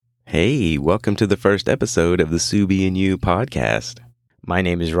Hey, welcome to the first episode of the Subi and You podcast. My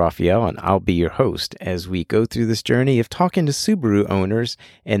name is Raphael, and I'll be your host as we go through this journey of talking to Subaru owners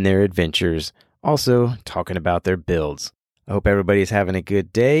and their adventures, also talking about their builds. I hope everybody's having a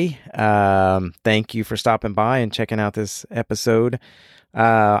good day. Thank you for stopping by and checking out this episode.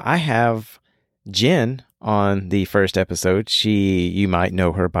 I have Jen on the first episode. You might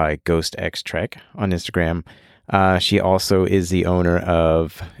know her by Ghost X Trek on Instagram. She also is the owner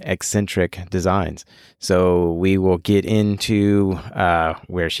of Eccentric Designs. So we will get into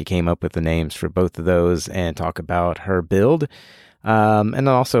where she came up with the names for both of those and talk about her build and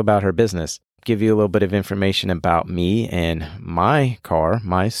also about her business. Give you a little bit of information about me and my car,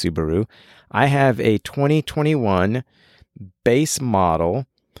 my Subaru. I have a 2021 base model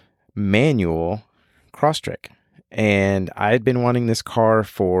manual Crosstrek, and I had been wanting this car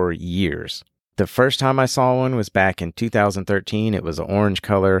for years. The first time I saw one was back in 2013. It was an orange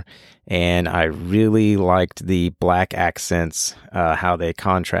color, and I really liked the black accents, how they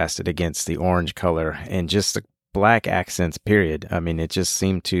contrasted against the orange color, and just the black accents, period. I mean, it just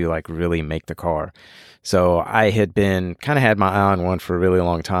seemed to like really make the car. So I had had my eye on one for a really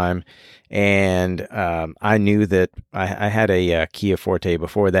long time, and I knew that I had a Kia Forte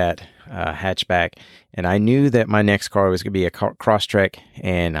before that, hatchback, and I knew that my next car was going to be a Crosstrek,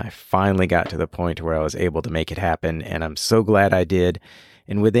 and I finally got to the point where I was able to make it happen, and I'm so glad I did.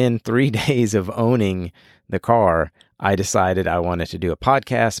 And within 3 days of owning the car, I decided I wanted to do a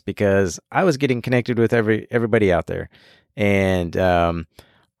podcast because I was getting connected with everybody out there, and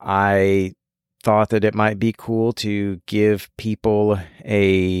I thought that it might be cool to give people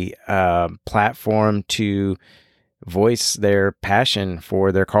a platform to voice their passion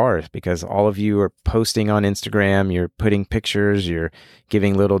for their cars, because all of you are posting on Instagram, you're putting pictures, you're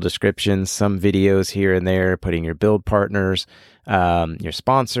giving little descriptions, some videos here and there, putting your build partners, your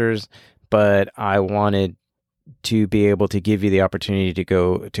sponsors. But I wanted to be able to give you the opportunity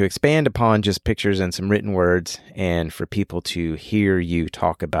to expand upon just pictures and some written words, and for people to hear you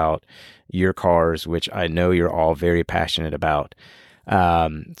talk about your cars, which I know you're all very passionate about.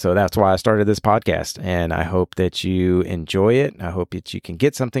 So that's why I started this podcast, and I hope that you enjoy it. I hope that you can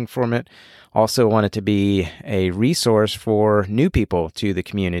get something from it. Also want it to be a resource for new people to the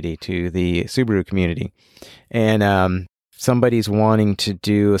community, to the Subaru community. And somebody's wanting to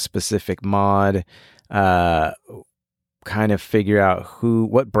do a specific mod, kind of figure out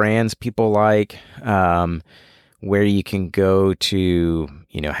what brands people like, where you can go to,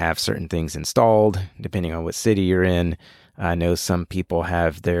 have certain things installed, depending on what city you're in. I know some people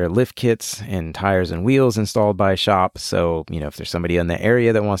have their lift kits and tires and wheels installed by a shop. So, if there's somebody in the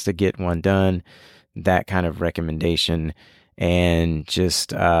area that wants to get one done, that kind of recommendation, and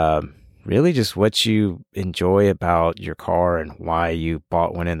just really just what you enjoy about your car and why you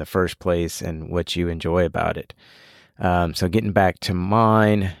bought one in the first place and what you enjoy about it. So getting back to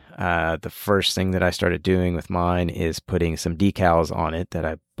mine, the first thing that I started doing with mine is putting some decals on it that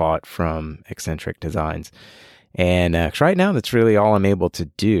I bought from Eccentric Designs. And right now, that's really all I'm able to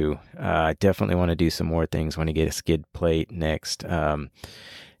do. I definitely want to do some more things. Want to get a skid plate next, and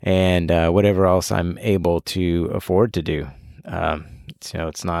whatever else I'm able to afford to do.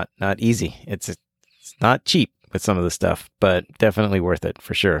 It's not easy. It's not cheap with some of the stuff, but definitely worth it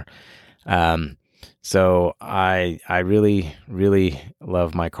for sure. So I really, really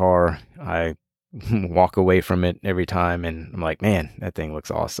love my car. I walk away from it every time, and I'm like, man, that thing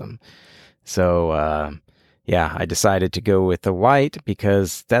looks awesome. So yeah, I decided to go with the white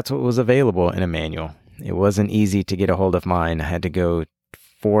because that's what was available in a manual. It wasn't easy to get a hold of mine. I had to go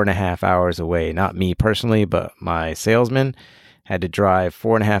 4.5 hours away. Not me personally, but my salesman had to drive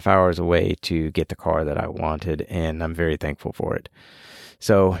 4.5 hours away to get the car that I wanted, and I'm very thankful for it.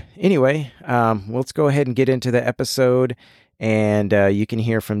 So anyway, let's go ahead and get into the episode, and you can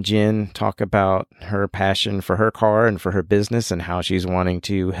hear from Jen talk about her passion for her car and for her business and how she's wanting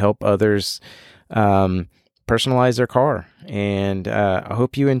to help others personalize their car. And I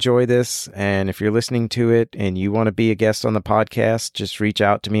hope you enjoy this. And if you're listening to it and you want to be a guest on the podcast, just reach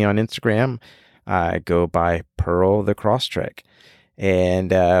out to me on Instagram. I go by Pearl the Crosstrek,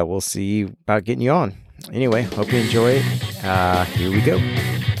 and we'll see about getting you on. Anyway, hope you enjoy it. Here we go.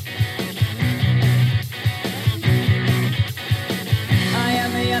 I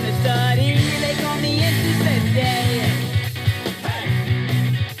am the understudy. They call me Intercity. Hey.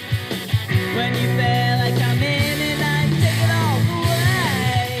 When you fail, I come in and I take it all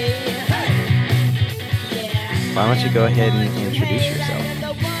away. Hey. Yeah. Why don't you go ahead and introduce yourself?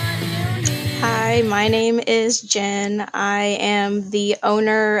 Hi, my name is Jen. I am the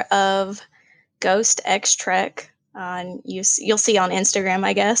owner of Ghost X Trek. You'll see on Instagram,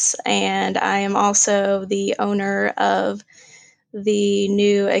 I guess. And I am also the owner of the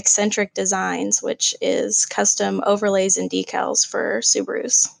new Eccentric Designs, which is custom overlays and decals for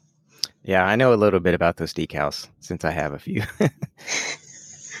Subarus. Yeah, I know a little bit about those decals since I have a few.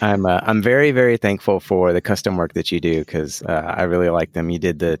 I'm very, very thankful for the custom work that you do because I really like them. You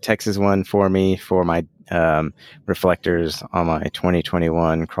did the Texas one for me for my reflectors on my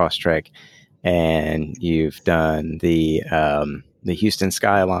 2021 Crosstrek, and you've done the Houston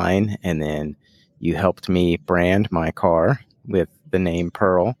Skyline, and then you helped me brand my car with the name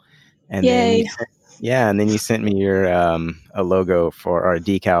Pearl, and Yay. then you sent me your a logo or a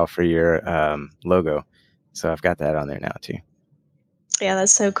decal for your logo, so I've got that on there now too. Yeah,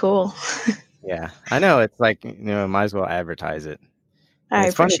 that's so cool. Yeah, I know. It's like, might as well advertise it. And I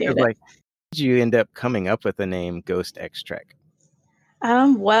it's funny appreciate because, it. did you end up coming up with the name Ghost X Trek?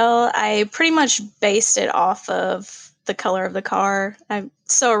 Well, I pretty much based it off of the color of the car. I'm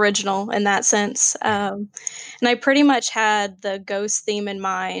so original in that sense. And I pretty much had the ghost theme in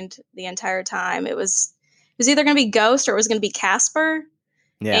mind the entire time. It was either going to be Ghost or it was going to be Casper.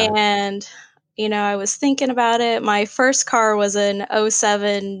 Yeah. And, I was thinking about it. My first car was an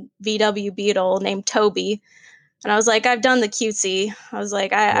 07 VW Beetle named Toby. And I was like, I've done the cutesy. I was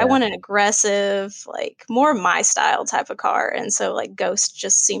like, I want an aggressive, like more my style type of car. And so like Ghost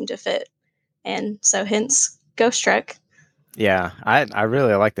just seemed to fit. And so hence Ghost Trek. Yeah, I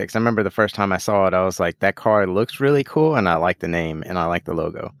really like that because I remember the first time I saw it, I was like, that car looks really cool, and I like the name and I like the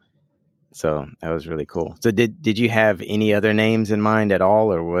logo. So that was really cool. So did you have any other names in mind at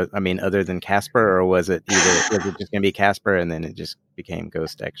all, or other than Casper, or was it just going to be Casper and then it just became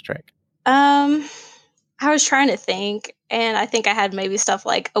Ghost X Trek? I was trying to think, and I think I had maybe stuff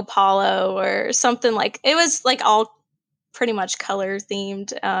like Apollo or something like it was like all pretty much color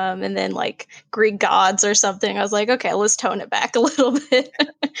themed, and then like Greek gods or something. I was like, okay, let's tone it back a little bit.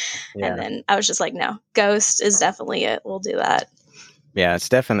 And then I was just like, no, Ghost is definitely it. We'll do that. Yeah, it's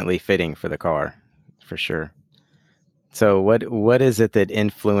definitely fitting for the car, for sure. So what is it that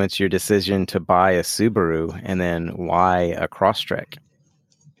influenced your decision to buy a Subaru, and then why a Crosstrek?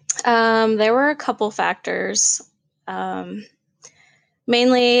 There were a couple factors.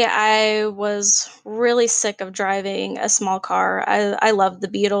 Mainly, I was really sick of driving a small car. I love the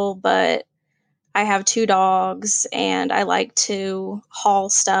Beetle, but I have 2 dogs and I like to haul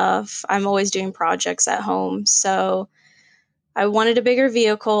stuff. I'm always doing projects at home. So I wanted a bigger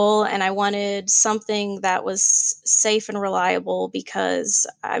vehicle and I wanted something that was safe and reliable because,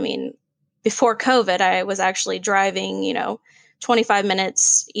 before COVID, I was actually driving, 25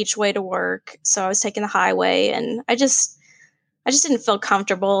 minutes each way to work. So I was taking the highway and I just didn't feel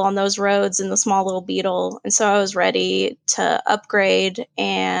comfortable on those roads in the small little Beetle. And so I was ready to upgrade.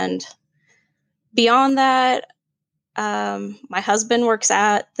 And beyond that, my husband works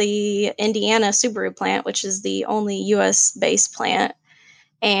at the Indiana Subaru plant, which is the only US based plant.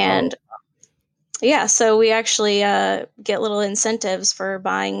 And yeah, so we actually get little incentives for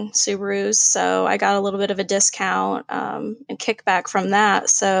buying Subarus. So I got a little bit of a discount and kickback from that.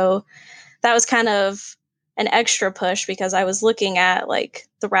 So that was kind of an extra push because I was looking at like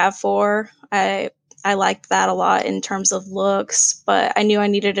the RAV4. I liked that a lot in terms of looks, but I knew I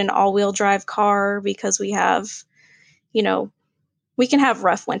needed an all-wheel drive car because we have, we can have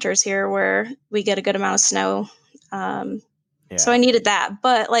rough winters here where we get a good amount of snow. So I needed that.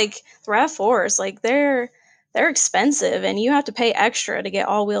 But like the RAV4s, like they're expensive and you have to pay extra to get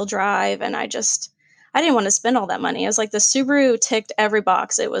all-wheel drive. And I didn't want to spend all that money. I was like, the Subaru ticked every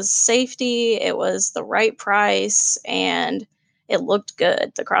box. It was safety, it was the right price, and it looked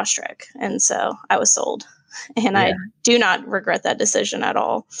good, the Crosstrek. And so I was sold. And I do not regret that decision at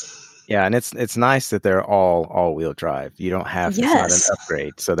all. Yeah, and it's nice that they're all-wheel drive. You don't have it's not an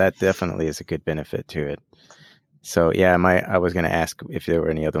upgrade. So that definitely is a good benefit to it. So yeah, I was going to ask if there were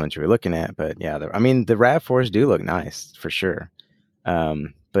any other ones you were looking at, but yeah, the RAV4s do look nice for sure.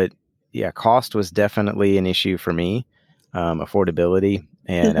 But yeah, cost was definitely an issue for me, affordability,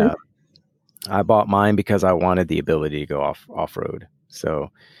 and I bought mine because I wanted the ability to go off road.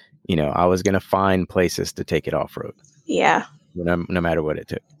 So, I was going to find places to take it off road. Yeah, no matter what it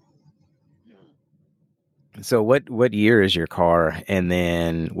took. So, what year is your car, and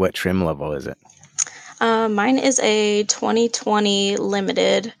then what trim level is it? Mine is a 2020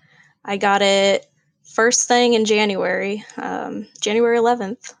 Limited. I got it first thing in January, January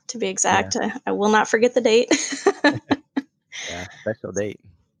 11th, to be exact. Yeah. I will not forget the date. Yeah, special date.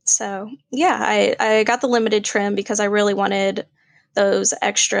 So, yeah, I got the Limited trim because I really wanted those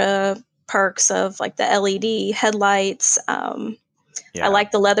extra perks of like the LED headlights. I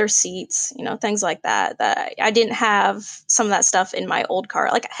like the leather seats, things like that. That I didn't have some of that stuff in my old car.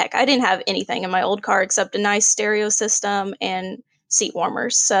 Like, heck, I didn't have anything in my old car except a nice stereo system and seat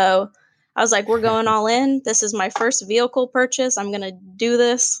warmers. So I was like, we're going all in. This is my first vehicle purchase. I'm going to do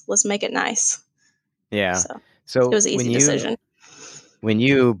this. Let's make it nice. Yeah. So it So was an easy decision. when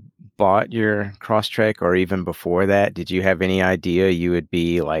you bought your Crosstrek, or even before that, did you have any idea you would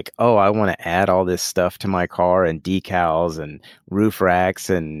be like, oh, I want to add all this stuff to my car, and decals and roof racks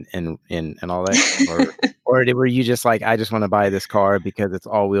and all that? Or were you just like, I just want to buy this car because it's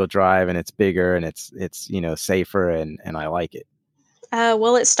all-wheel drive and it's bigger and it's safer and I like it?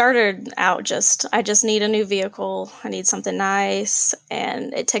 Well, it started out I just need a new vehicle. I need something nice,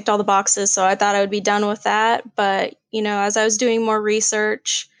 and it ticked all the boxes. So I thought I would be done with that. But, as I was doing more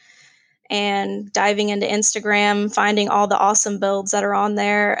research and diving into Instagram, finding all the awesome builds that are on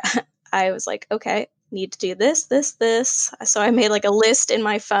there, I was like, okay, need to do this, this, this. So I made like a list in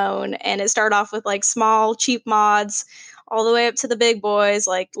my phone, and it started off with like small, cheap mods all the way up to the big boys,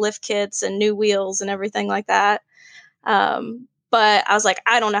 like lift kits and new wheels and everything like that. But I was like,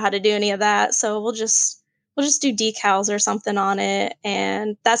 I don't know how to do any of that. So we'll just do decals or something on it.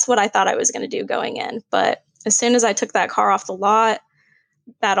 And that's what I thought I was going to do going in. But as soon as I took that car off the lot,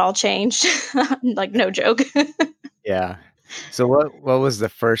 that all changed. Like, no joke. Yeah. So what was the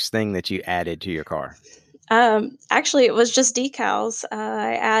first thing that you added to your car? Actually, it was just decals.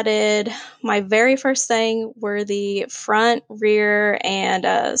 I added, my very first thing were the front, rear,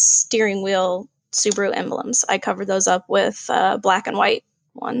 and steering wheel Subaru emblems. I covered those up with black and white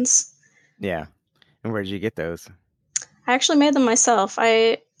ones. Yeah. And where did you get those? I actually made them myself.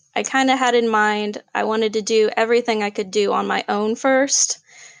 I kind of had in mind I wanted to do everything I could do on my own first.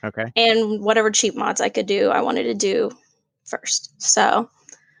 Okay. And whatever cheap mods I could do, I wanted to do first. So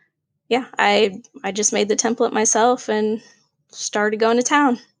yeah, I just made the template myself and started going to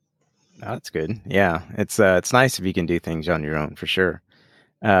town. Oh, that's good. Yeah. It's nice if you can do things on your own, for sure.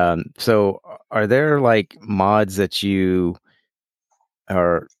 So are there like mods that you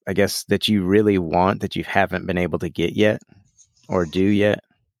that you really want that you haven't been able to get yet or do yet?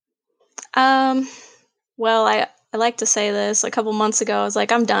 Well, I like to say this. A couple months ago, I was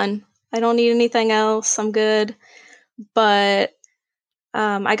like, I'm done. I don't need anything else. I'm good. But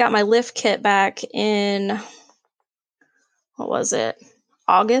I got my lift kit back in, what was it?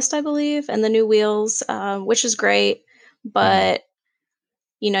 August, I believe, and the new wheels, which is great. But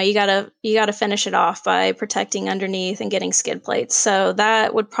you gotta finish it off by protecting underneath and getting skid plates. So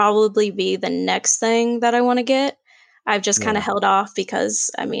that would probably be the next thing that I want to get. I've just kind of held off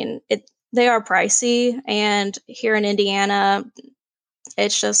because they are pricey, and here in Indiana,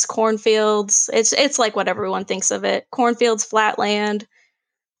 it's just cornfields. It's like what everyone thinks of it: cornfields, flat land,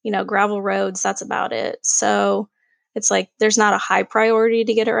 gravel roads. That's about it. So it's like there's not a high priority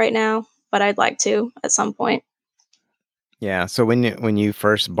to get it right now, but I'd like to at some point. Yeah. So when you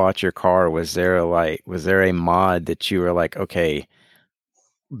first bought your car, was there a mod that you were like, okay,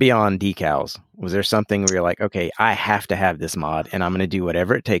 beyond decals, was there something where you're like, okay, I have to have this mod and I'm going to do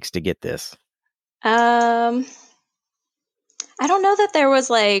whatever it takes to get this? I don't know that there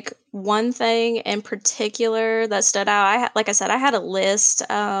was like one thing in particular that stood out. Like I said, I had a list.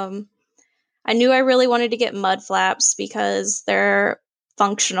 I knew I really wanted to get mud flaps because they're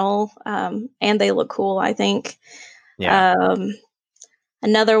functional, and they look cool, I think. Yeah.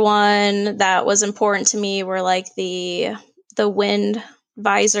 Another one that was important to me were like the wind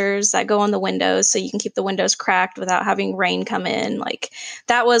visors that go on the windows so you can keep the windows cracked without having rain come in. Like,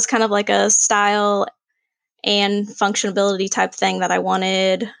 that was kind of like a style and functionability type thing that I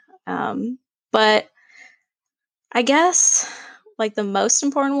wanted. But I guess like the most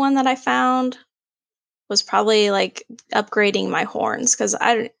important one that I found was probably like upgrading my horns, because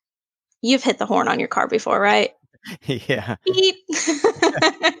you've hit the horn on your car before, right? Yeah. Beep.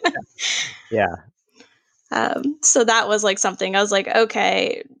 Yeah. So that was like something I was like,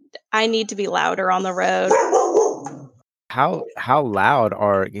 okay, I need to be louder on the road. How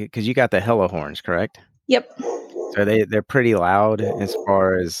loud because you got the Hella horns, correct? Yep. So they're pretty loud as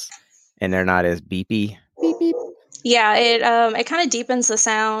far as, and they're not as beepy. Beep beep. Yeah, it kind of deepens the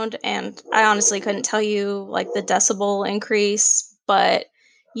sound, and I honestly couldn't tell you like the decibel increase, but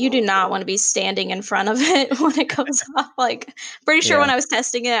you do not want to be standing in front of it when it goes off. Like, pretty sure when I was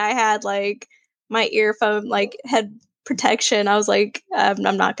testing it, I had like my earphone like head protection. I was like, I'm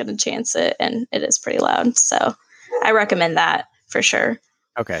not going to chance it, and it is pretty loud. So I recommend that for sure.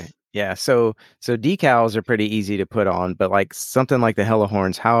 Okay. Yeah. So decals are pretty easy to put on, but like something like the Hella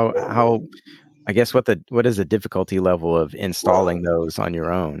horns, how I guess what is the difficulty level of installing those on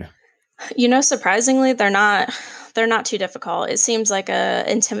your own? Surprisingly, they're not too difficult. It seems like a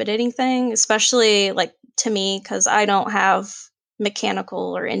intimidating thing, especially like to me, because I don't have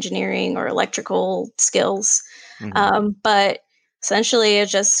mechanical or engineering or electrical skills. Hmm. But essentially, it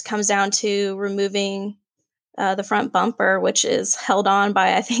just comes down to removing the front bumper, which is held on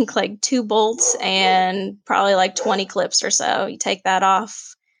by I think like two bolts and probably like 20 clips or so. You take that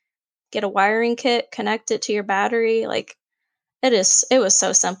off, get a wiring kit, connect it to your battery. Like it was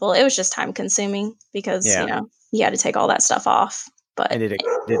so simple. It was just time consuming because, Yeah. you had to take all that stuff off. And But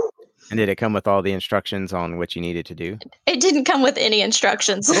did it come with all the instructions on what you needed to do? it didn't come with any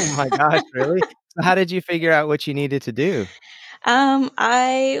instructions. Oh my gosh, really? So how did you figure out what you needed to do?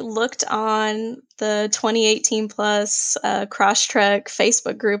 I looked on the 2018 plus Crosstrek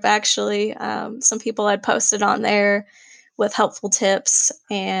Facebook group. Actually, some people had posted on there with helpful tips,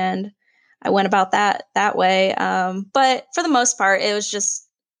 and I went about that way. But for the most part, it's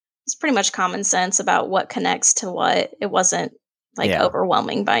pretty much common sense about what connects to what. It wasn't like Yeah.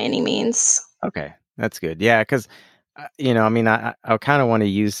 overwhelming by any means. Okay, that's good. Yeah, because I mean, I kind of want to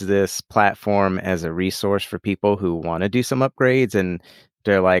use this platform as a resource for people who want to do some upgrades, and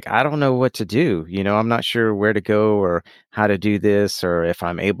they're like, I don't know what to do. I'm not sure where to go or how to do this, or if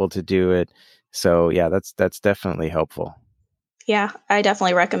I'm able to do it. So yeah, that's definitely helpful. Yeah, I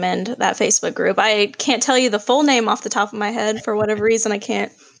definitely recommend that Facebook group. I can't tell you the full name off the top of my head for whatever reason. I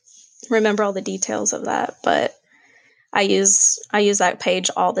can't remember all the details of that, but I use that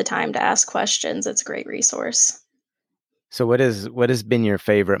page all the time to ask questions. It's a great resource. So what has been your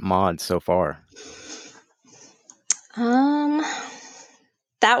favorite mod so far? Um,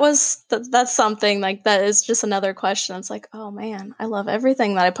 that's something like that is just another question. It's like, oh man, I love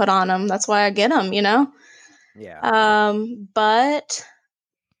everything that I put on them. That's why I get them. Yeah. But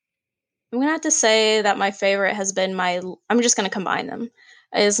I'm gonna have to say that my favorite has been I'm just gonna combine them.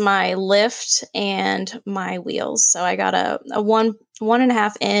 Is my lift and my wheels. So I got a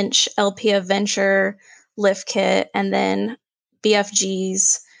 1.5 inch LP Adventure lift kit, and then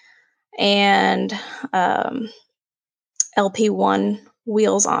BFGs and LP1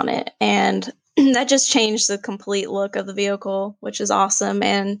 wheels on it, and that just changed the complete look of the vehicle, which is awesome,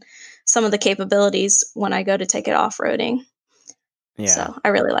 and some of the capabilities when I go to take it off roading. Yeah. So I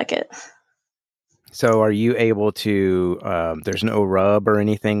really like it. So are you able to, there's no rub or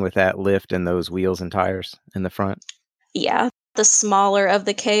anything with that lift and those wheels and tires in the front? Yeah, the smaller of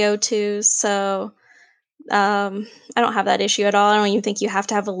the KO2s. So I don't have that issue at all. I don't even think you have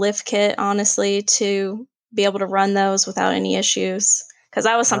to have a lift kit, honestly, to be able to run those without any issues. Because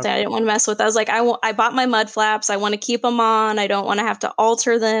that was something I Okay. didn't want to mess with. I was like, I bought my mud flaps. I want to keep them on. I don't want to have to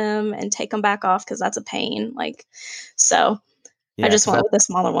alter them and take them back off because that's a pain. So I Yeah, just because went with the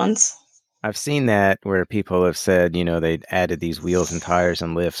smaller ones. I've seen that where people have said, they added these wheels and tires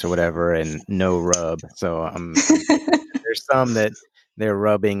and lifts or whatever, and no rub. So I'm there's some that they're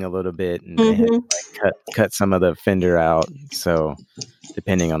rubbing a little bit, and they had to Hmm. like cut some of the fender out. So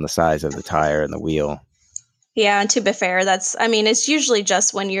depending on the size of the tire and the wheel. Yeah, and to be fair, I mean, it's usually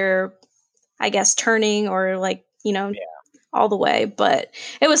just when you're, I guess, turning or all the way, but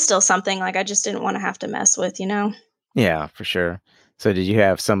it was still something like I just didn't want to have to mess with. Yeah, for sure. So did you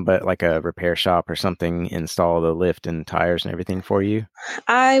have somebody like a repair shop or something install the lift and tires and everything for you?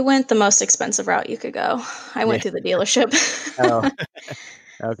 I went the most expensive route you could go. I Yeah. went through the dealership. Oh,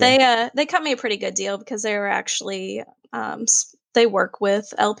 okay. They cut me a pretty good deal because they were actually they work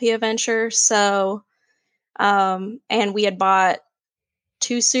with LP Adventure, so and we had bought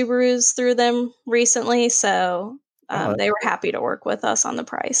two Subarus through them recently, so Oh, that's they were good. happy to work with us on the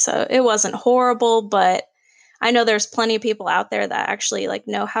price. So it wasn't horrible, but I know there's plenty of people out there that actually like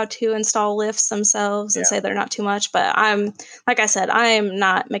know how to install lifts themselves and Yeah. say they're not too much, but like I said, I am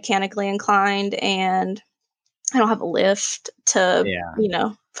not mechanically inclined, and I don't have a lift to, Yeah.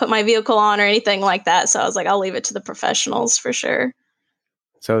 put my vehicle on or anything like that. So I was like, I'll leave it to the professionals for sure.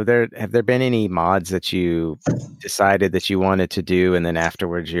 So have there been any mods that you decided that you wanted to do, and then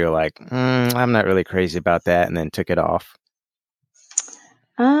afterwards you're like, I'm not really crazy about that, and then took it off?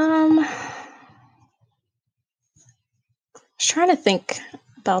 I was trying to think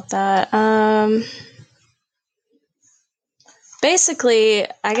about that. Basically,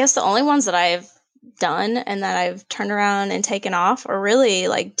 I guess the only ones that I've done and that I've turned around and taken off are really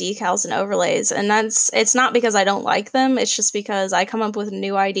like decals and overlays. And it's not because I don't like them, it's just because I come up with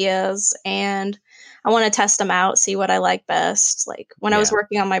new ideas and I want to test them out, see what I like best. Like when I was Yeah.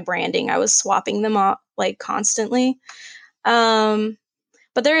 working on my branding, I was swapping them up like constantly. Um,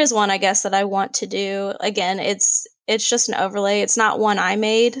 but there is one I guess that I want to do. Again, it's just an overlay. It's not one I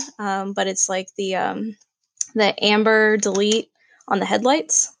made, but it's like the amber delete on the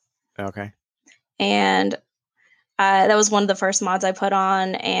headlights. Okay. And that was one of the first mods I put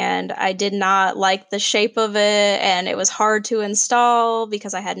on, and I did not like the shape of it, and it was hard to install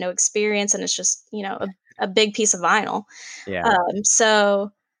because I had no experience, and it's just, a big piece of vinyl. Yeah.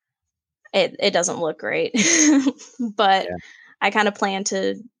 So it doesn't look great, but Yeah. I kind of plan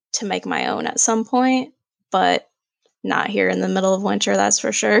to make my own at some point, but not here in the middle of winter, that's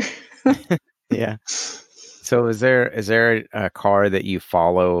for sure. Yeah. So is there a car that you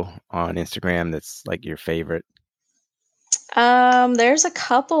follow on Instagram that's like your favorite? There's a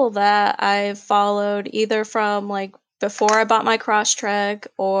couple that I've followed either from like before I bought my Crosstrek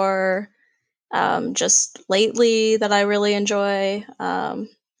or just lately that I really enjoy.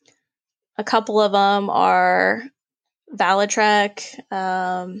 A couple of them are Valitrek,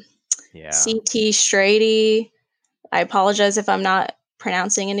 Yeah. CT Strady. I apologize if I'm not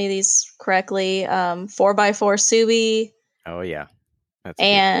pronouncing any of these correctly. 4x4 Subi Oh yeah. That's a good.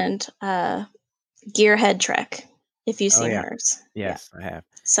 and Gearhead Trek, if you've Oh seen yeah. hers. Yeah. Yes, I have.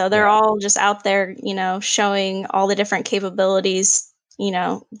 So Yeah. they're all just out there, showing all the different capabilities,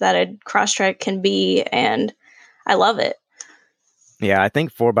 that a Crosstrek can be. And I love it. Yeah, I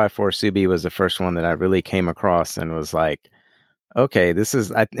think 4x4 Subi was the first one that I really came across and was like, okay, this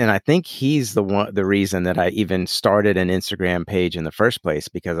is, and I think he's the reason that I even started an Instagram page in the first place,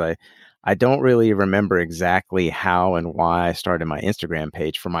 because I don't really remember exactly how and why I started my Instagram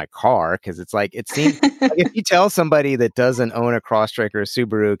page for my car. Cause it's like, it seems like if you tell somebody that doesn't own a Crosstrek or a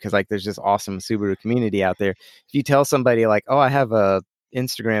Subaru, cause like there's this awesome Subaru community out there. If you tell somebody like, oh, I have a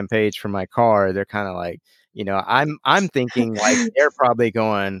Instagram page for my car, they're kind of like, I'm thinking like they're probably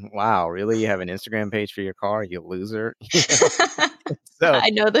going, wow, really? You have an Instagram page for your car, you loser? So, I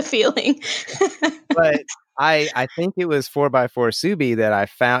know the feeling. but I think it was 4x4 Subi that I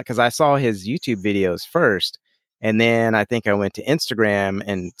found, because I saw his YouTube videos first, and then I think I went to Instagram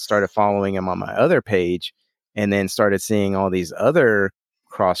and started following him on my other page, and then started seeing all these other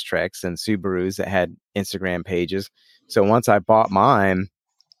Crosstreks and Subarus that had Instagram pages. So once I bought mine,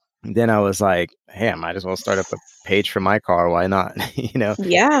 then I was like, hey, I might as well start up a page for my car. Why not?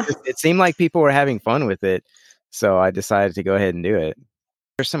 Yeah. It seemed like people were having fun with it. So I decided to go ahead and do it.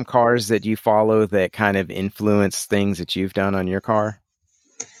 There's some cars that you follow that kind of influence things that you've done on your car.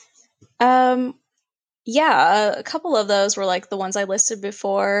 Um, yeah, a couple of those were like the ones I listed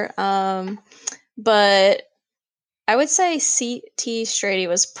before. But I would say CT Strady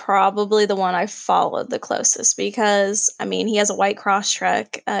was probably the one I followed the closest because, I mean, he has a white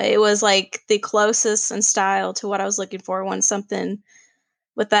Crosstrek. It was like the closest in style to what I was looking for when something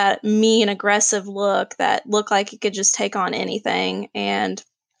with that mean, aggressive look that looked like it could just take on anything. And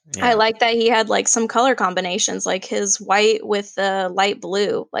I Yeah. like that he had like some color combinations, like his white with the light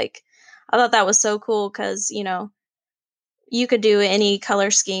blue. Like, I thought that was so cool because, you could do any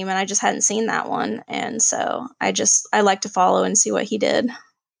color scheme, and I just hadn't seen that one. And so I like to follow and see what he did.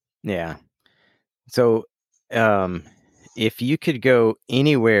 Yeah. So, if you could go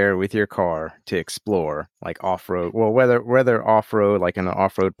anywhere with your car to explore, like off-road, well, whether off-road, like in an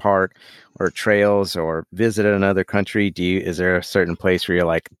off-road park or trails, or visit another country, is there a certain place where you're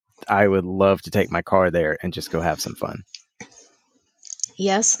like, I would love to take my car there and just go have some fun?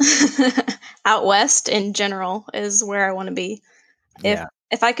 Yes. Out west in general is where I want to be. If Yeah.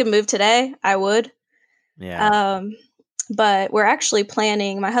 if I could move today, I would. Yeah. Um, but we're actually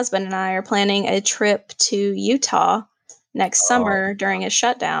planning, my husband and I are planning a trip to Utah next Oh, summer during a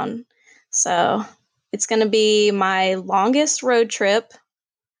shutdown. So it's going to be my longest road trip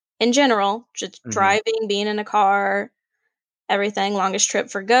in general, just mhm. driving, being in a car, everything. Longest trip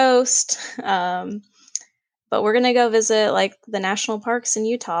for Ghost. But we're going to go visit like the national parks in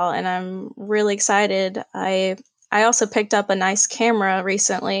Utah, and I'm really excited. I also picked up a nice camera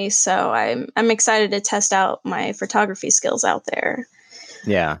recently, so I'm excited to test out my photography skills out there.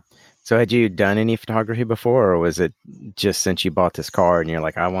 Yeah. So had you done any photography before, or was it just since you bought this car and you're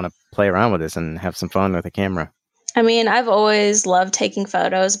like, I want to play around with this and have some fun with a camera? I mean, I've always loved taking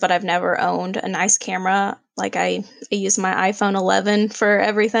photos, but I've never owned a nice camera. Like I use my iPhone 11 for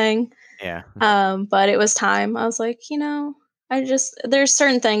everything. Yeah. But it was time. I was like, there's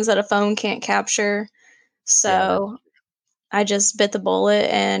certain things that a phone can't capture. Yeah. So I just bit the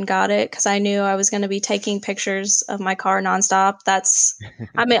bullet and got it because I knew I was going to be taking pictures of my car nonstop.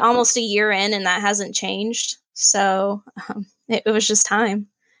 I mean, almost a year in, and that hasn't changed. So it was just time.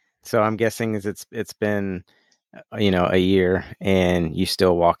 So I'm guessing it's been, a year, and you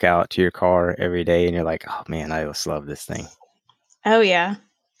still walk out to your car every day and you're like, oh man, I just love this thing. Oh yeah,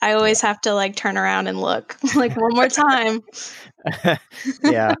 I Yeah. always have to like turn around and look like one more time.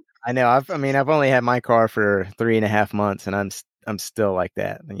 Yeah. I know. I've only had my car for 3.5 months, and I'm still like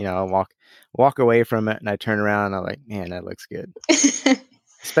that. I walk away from it and I turn around and I'm like, man, that looks good.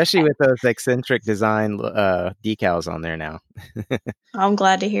 Especially with those eccentric design decals on there now. I'm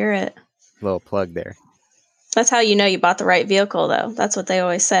glad to hear it. Little plug there. That's how you know you bought the right vehicle, though. That's what they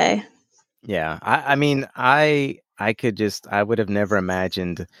always say. Yeah. I mean, I would have never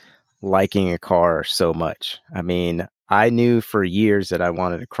imagined liking a car so much. I mean, I knew for years that I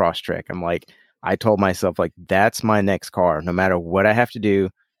wanted a Crosstrek. I told myself, like, that's my next car. No matter what I have to do,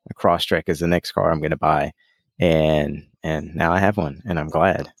 a Crosstrek is the next car I'm going to buy. And now I have one and I'm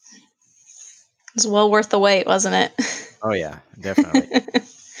glad. It's well worth the wait, wasn't it? Oh yeah, definitely.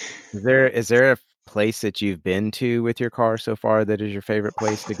 Is there a place that you've been to with your car so far that is your favorite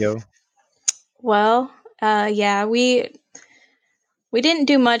place to go? Well, yeah, we didn't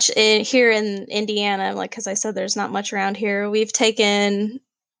do much here in Indiana, like because I said, there's not much around here. We've taken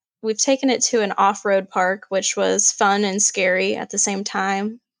it to an off-road park, which was fun and scary at the same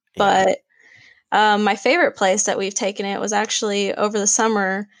time. Yeah. But my favorite place that we've taken it was actually over the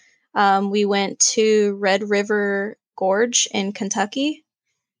summer. We went to Red River Gorge in Kentucky,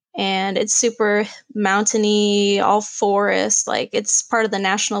 and it's super mountainy, all forest. Like it's part of the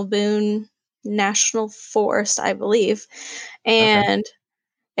National Boone National Forest, I believe. Okay. And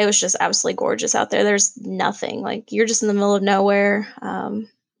it was just absolutely gorgeous out there. There's nothing. Like you're just in the middle of nowhere.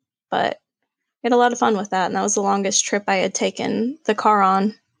 But I had a lot of fun with that, and that was the longest trip I had taken the car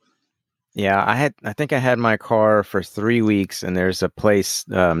on. Yeah, I think I had my car for 3 weeks, and there's a place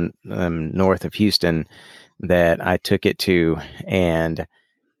north of Houston that I took it to, and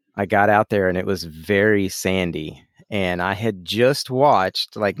I got out there and it was very sandy. And I had just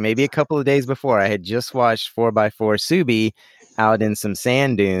watched, like maybe a couple of days before, I had just watched 4x4 Subi out in some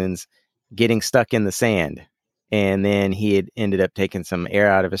sand dunes getting stuck in the sand. And then he had ended up taking some air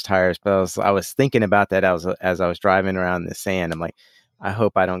out of his tires. But I was thinking about that as I was driving around the sand. I'm like, I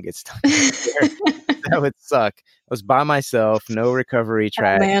hope I don't get stuck in there. That would suck. I was by myself, no recovery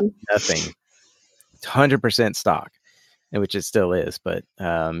track, man. nothing. 100% stock, which it still is. But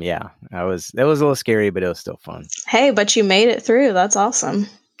yeah, that was a little scary, but it was still fun. Hey, but you made it through. That's awesome.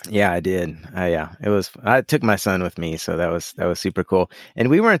 Yeah, I did. Yeah, it was. I took my son with me, so that was super cool. And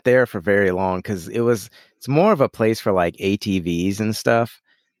we weren't there for very long because it's more of a place for like ATVs and stuff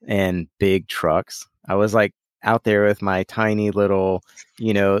and big trucks. I was like out there with my tiny little,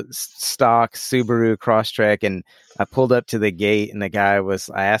 stock Subaru Crosstrek, and I pulled up to the gate, and I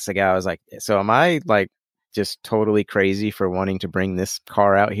asked the guy, I was like, "So am I like just totally crazy for wanting to bring this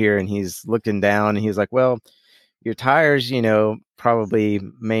car out here?" And he's looking down, and he's like, "Well, your tires, probably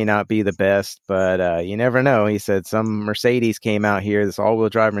may not be the best, but you never know." He said some Mercedes came out here, this all-wheel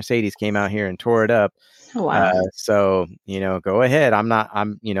drive Mercedes came out here and tore it up. Oh, wow. So, go ahead.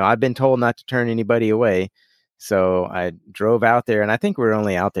 I've been told not to turn anybody away. So I drove out there, and I think we were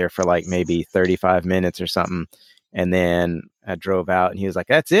only out there for like maybe 35 minutes or something. And then I drove out, and he was like,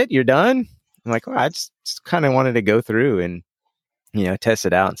 "That's it? You're done?" I'm like, "Well, I just kind of wanted to go through and, test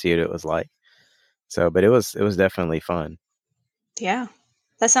it out and see what it was like." So, but it was definitely fun. Yeah.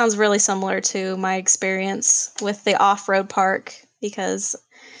 That sounds really similar to my experience with the off-road park because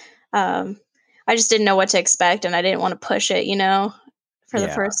I just didn't know what to expect, and I didn't want to push it, for the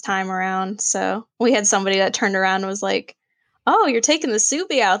Yeah. first time around. So we had somebody that turned around and was like, "Oh, you're taking the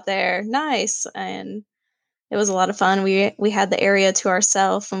Subi out there. Nice." And it was a lot of fun. We had the area to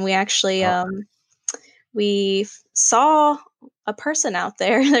ourselves, and we actually Oh, saw a person out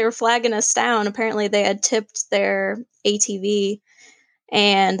there. They were flagging us down. Apparently they had tipped their ATV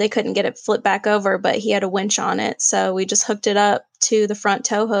and they couldn't get it flipped back over, but he had a winch on it. So we just hooked it up to the front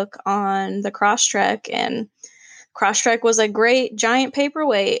tow hook on the Crosstrek, and Crosstrek was a great giant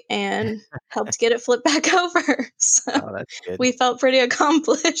paperweight and helped get it flipped back over. So that's good. we felt pretty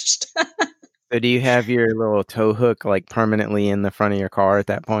accomplished. So do you have your little tow hook like permanently in the front of your car at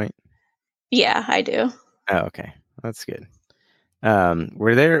that point? Yeah, I do. Oh, okay. That's good.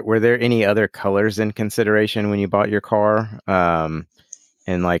 Were there any other colors in consideration when you bought your car?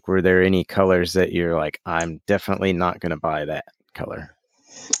 And like, were there any colors that you're like, I'm definitely not going to buy that color?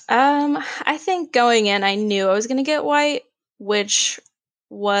 I think going in, I knew I was going to get white, which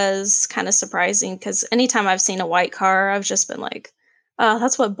was kind of surprising because anytime I've seen a white car, I've just been like, oh,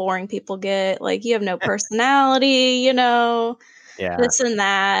 that's what boring people get. Like, you have no personality, Yeah. this and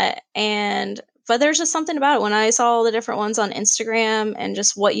that. But there's just something about it. When I saw all the different ones on Instagram and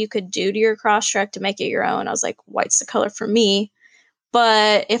just what you could do to your Crosstrek to make it your own, I was like, white's the color for me.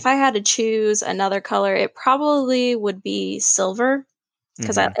 But if I had to choose another color, it probably would be silver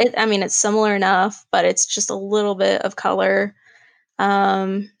because Mhm. I mean, it's similar enough, but it's just a little bit of color.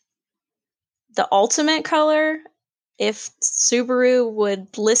 The ultimate color if Subaru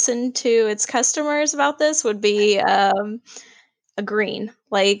would listen to its customers about this, would be a green.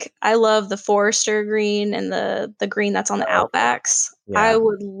 Like, I love the Forester green and the green that's on the Oh, Outbacks. I yeah.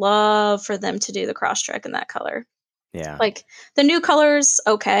 would love for them to do the Crosstrek in that color. Yeah. Like, the new colors,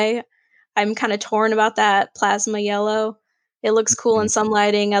 okay. I'm kind of torn about that plasma yellow. It looks cool in Mhm. some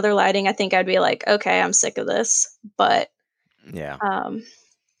lighting, other lighting, I think I'd be like, okay, I'm sick of this. But Yeah. um,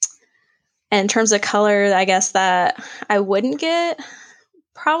 in terms of color, I guess that I wouldn't get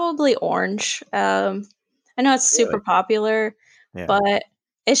probably orange. I know it's super Really? popular, Yeah. but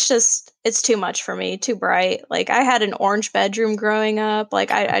it's too much for me, too bright. Like, I had an orange bedroom growing up.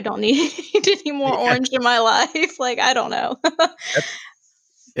 Like, I don't need any more Yeah. orange in my life. Like, I don't know.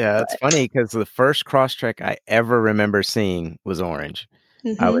 Yeah, it's But funny because the first Crosstrek I ever remember seeing was orange.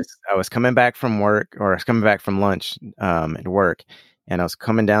 mhm. I was coming back from work, or I was coming back from lunch at work, and I was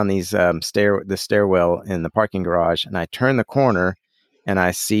coming down the stairwell in the parking garage, and I turn the corner, and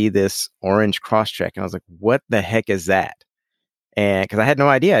I see this orange Crosstrek, and I was like, "What the heck is that?" And because I had no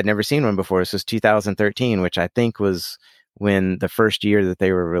idea, I'd never seen one before. This was 2013, which I think was when the first year that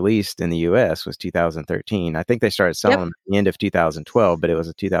they were released in the US was 2013. I think they started selling Yep. them at the end of 2012, but it was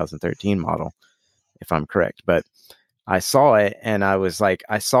a 2013 model, if I'm correct. But I saw it and I was like,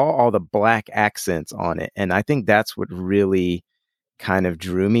 I saw all the black accents on it. And I think that's what really kind of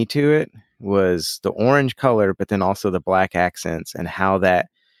drew me to it, was the orange color, but then also the black accents and how that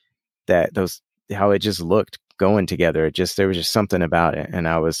those how it just looked going together. There was just something about it, and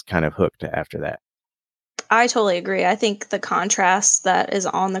I was kind of hooked after that. I totally agree. I think the contrast that is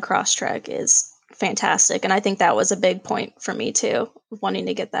on the Crosstrek is fantastic, and I think that was a big point for me too, wanting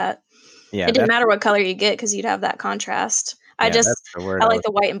to get that. Yeah, It didn't matter what color you get because 'cause you'd have that contrast. that's the word I I like was.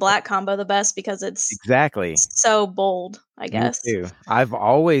 the white and black combo the best because it's Exactly. so bold, I Me guess. too. I've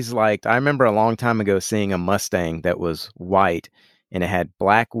always liked. I remember a long time ago seeing a Mustang that was white and it had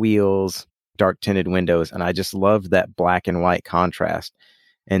black wheels, dark tinted windows, and I just loved that black and white contrast.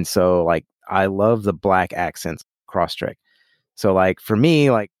 And so, like, I love the black accents Crosstrek. So, like, for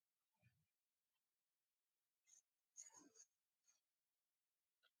me, like,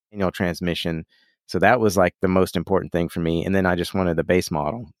 transmission. So that was like the most important thing for me. And then I just wanted the base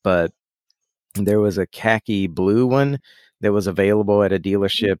model. But there was a khaki blue one that was available at a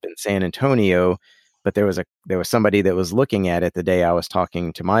dealership in San Antonio. But there was somebody that was looking at it the day I was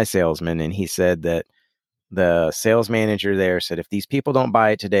talking to my salesman, and he said that the sales manager there said, if these people don't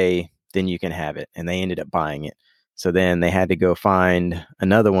buy it today, then you can have it. And they ended up buying it. So then they had to go find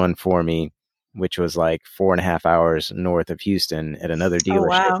another one for me, which was like 4.5 hours north of Houston at another Oh, dealership.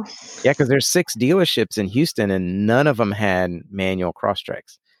 wow. Yeah, because there's 6 dealerships in Houston and none of them had manual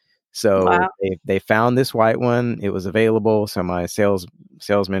Crosstreks. So Wow. they found this white one. It was available. So my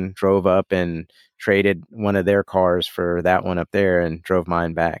salesman drove up and traded one of their cars for that one up there and drove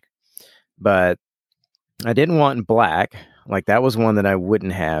mine back. But I didn't want black. Like, that was one that I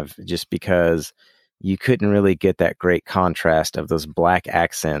wouldn't have, just because you couldn't really get that great contrast of those black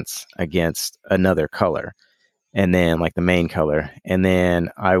accents against another color. And then, like, the main color. And then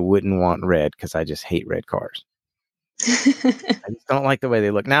I wouldn't want red because I just hate red cars. I just don't like the way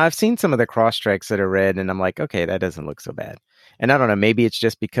they look. Now, I've seen some of the Crosstreks that are red, and I'm like, okay, that doesn't look so bad. And I don't know, maybe it's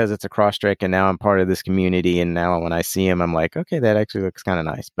just because it's a Crosstrek and now I'm part of this community. And now when I see them, I'm like, okay, that actually looks kind of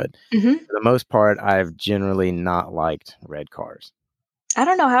nice. But Mhm. for the most part, I've generally not liked red cars. I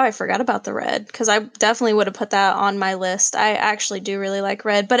don't know how I forgot about the red because I definitely would have put that on my list. I actually do really like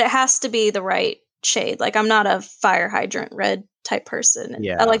red, but it has to be the right shade. Like, I'm not a fire hydrant red type person, and I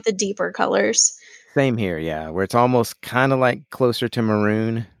Yeah. like the deeper colors. Same here. Yeah. Where it's almost kind of like closer to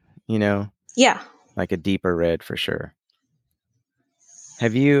maroon, you know, Yeah. like a deeper red for sure.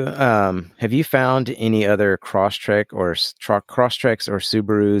 Have you found any other Crosstreks or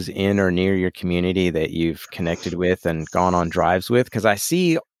Subarus in or near your community that you've connected with and gone on drives with? Because I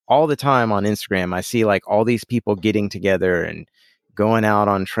see all the time on Instagram, I see like all these people getting together and going out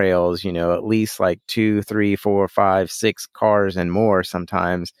on trails, at least like 2, 3, 4, 5, 6 cars and more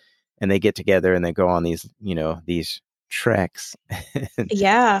sometimes, and they get together and they go on these treks.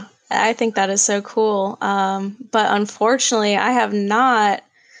 Yeah, I think that is so cool. But unfortunately, I have not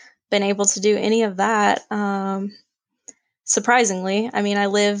been able to do any of that. Surprisingly, I mean, I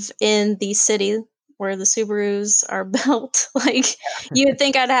live in the city where the Subarus are built. Like, you would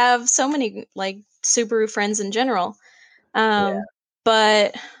think I'd have so many like Subaru friends in general. Yeah.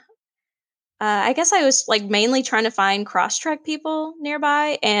 But I guess I was like mainly trying to find Crosstrek people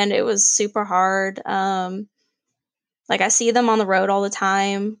nearby, and it was super hard. Like, I see them on the road all the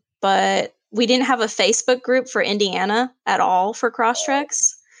time, but we didn't have a Facebook group for Indiana at all for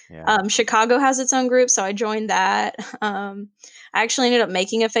Crosstreks. Yeah. Chicago has its own group, so I joined that. I actually ended up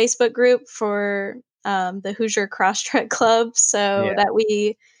making a Facebook group for the Hoosier Crosstrek Club so Yeah. that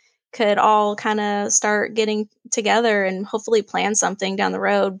we could all kind of start getting together and hopefully plan something down the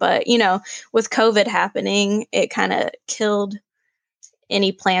road. But, with COVID happening, it kind of killed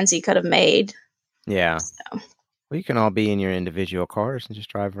any plans you could have made. Yeah. So, Well, you can all be in your individual cars and just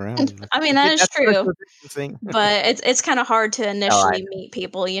drive around. I mean, that is That's true, social distancing. but it's kind of hard to Oh, I initially know. meet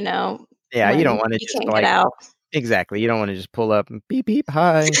people, Yeah, you don't when wanna you just, can't get out. exactly, you don't wanna just pull up and beep, beep,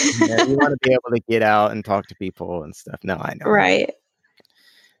 hi. Yeah, you wanna be able to get out and talk to people and stuff. No, I know that. Right.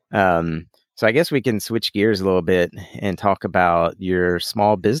 So I guess we can switch gears a little bit and talk about your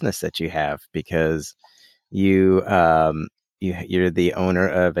small business that you have because you, you're the owner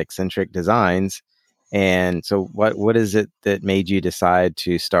of Eccentric Designs. And so what is it that made you decide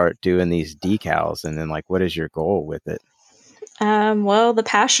to start doing these decals? And then, like, what is your goal with it? Well, the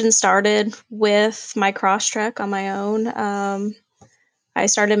passion started with my Crosstrek on my own. I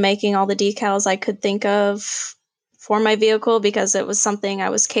started making all the decals I could think of for my vehicle because it was something I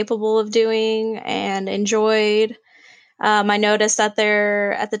was capable of doing and enjoyed. I noticed that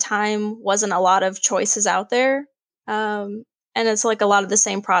there at the time wasn't a lot of choices out there. And it's like a lot of the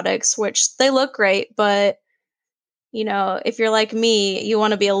same products, which they look great, but if you're like me, you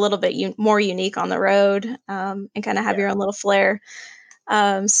want to be a little bit more unique on the road and kind of have Yeah. your own little flair.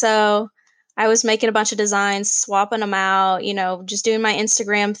 So I was making a bunch of designs, swapping them out, just doing my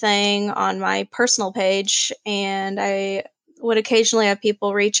Instagram thing on my personal page. And I would occasionally have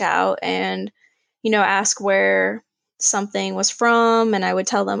people reach out and, ask where something was from. And I would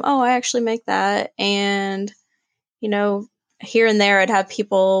tell them, oh, I actually make that. And, you know, here and there, I'd have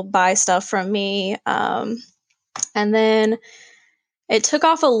people buy stuff from me. And then it took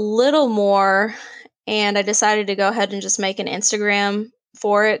off a little more, and I decided to go ahead and just make an Instagram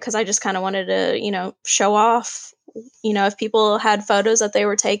for it because I just kind of wanted to, show off. If people had photos that they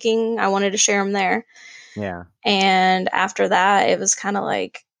were taking, I wanted to share them there. Yeah. And after that, it was kind of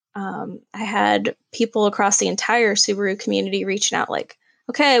like I had people across the entire Subaru community reaching out, like,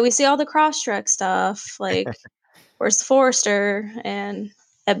 okay, we see all the Crosstrek stuff. Like, where's the Forester? And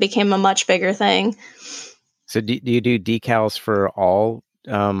it became a much bigger thing. So do you do decals for all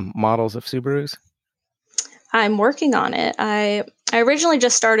models of Subarus? I'm working on it. I originally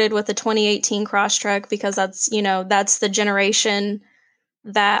just started with the 2018 Crosstrek because that's the generation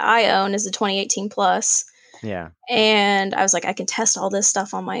that I own is the 2018 Plus. Yeah. And I was like, I can test all this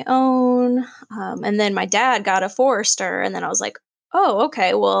stuff on my own. And then my dad got a Forester, and then I was like, oh,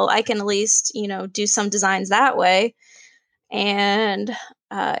 okay, well, I can at least do some designs that way. And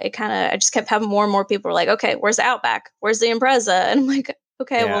I just kept having more and more people were like, okay, where's the Outback? Where's the Impreza? And I'm like,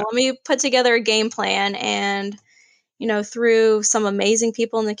 okay, well, Yeah. let me put together a game plan. And through some amazing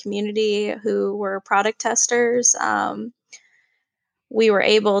people in the community who were product testers, we were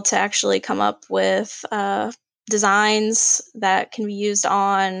able to actually come up with designs that can be used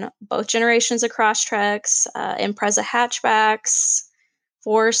on both generations of Crosstreks, Impreza hatchbacks,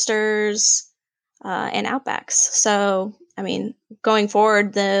 Foresters, and Outbacks. So, I mean, going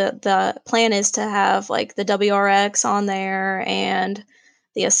forward, the plan is to have like the WRX on there and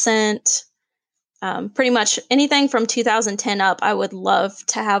the Ascent. Pretty much anything from 2010 up, I would love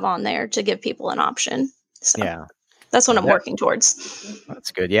to have on there to give people an option. So Yeah. that's what Yeah. I'm working towards.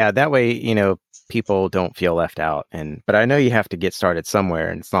 That's good. Yeah, that way, people don't feel left out. But I know you have to get started somewhere,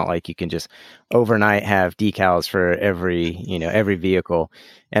 and it's not like you can just overnight have decals for every vehicle.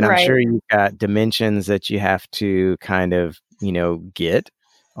 And I'm Right. sure you've got dimensions that you have to kind of, get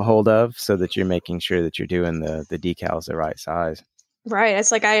a hold of so that you're making sure that you're doing the decals the right size. Right.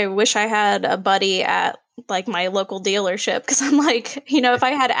 It's like I wish I had a buddy at like my local dealership because I'm like, if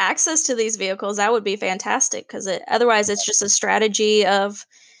I had access to these vehicles, that would be fantastic because otherwise it's just a strategy of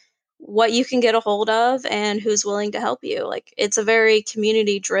what you can get a hold of and who's willing to help you. Like it's a very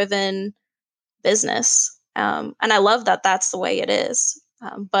community driven business. And I love that that's the way it is.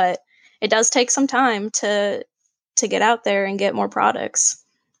 But it does take some time to get out there and get more products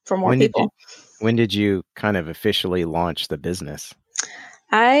for more When did you people. when did you kind of officially launch the business?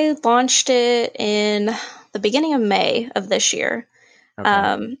 I launched it in the beginning of May of this year. Okay.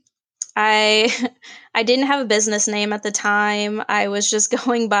 Um, I I didn't have a business name at the time. I was just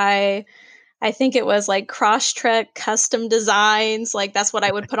going by, I think it was like Crosstrek Custom Designs. Like that's what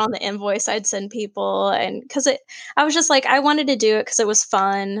I would put on the invoice I'd send people, and I was just like I wanted to do it because it was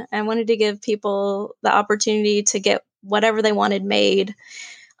fun. I wanted to give people the opportunity to get whatever they wanted made.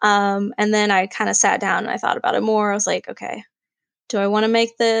 And then I kind of sat down and I thought about it more. I was like, okay, do I want to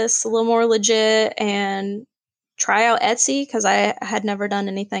make this a little more legit and try out Etsy because I had never done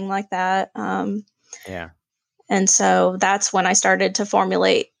anything like that. Yeah. And so that's when I started to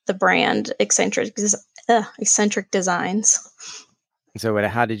formulate the brand Eccentric Designs. So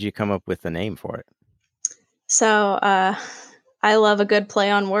how did you come up with the name for it? So I love a good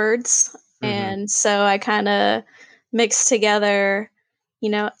play on words. Mm-hmm. And so I kind of mixed together,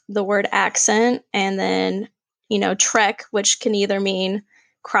 the word accent and then, trek, which can either mean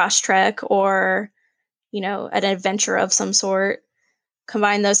cross trek or, an adventure of some sort.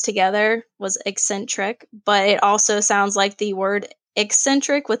 Combine those together was eccentric, but it also sounds like the word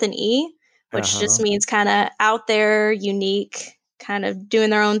eccentric with an E, which just means kind of out there, unique, kind of doing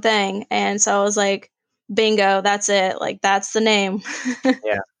their own thing. And so I was like, bingo, that's it. Like, that's the name.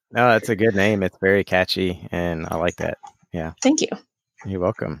 Yeah. No, that's a good name. It's very catchy, and I like that. Yeah. Thank you. You're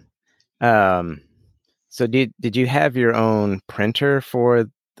welcome. So did you have your own printer for,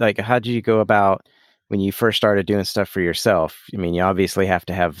 like, how did you go about when you first started doing stuff for yourself? I mean, you obviously have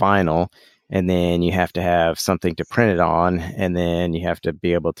to have vinyl, and then you have to have something to print it on, and then you have to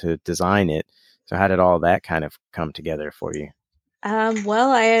be able to design it. So how did all that kind of come together for you?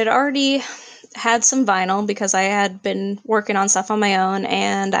 Well, I had already had some vinyl because I had been working on stuff on my own,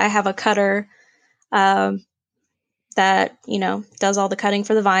 and I have a cutter that, does all the cutting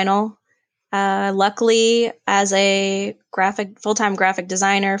for the vinyl. Luckily, as a full-time graphic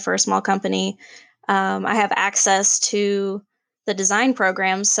designer for a small company, I have access to the design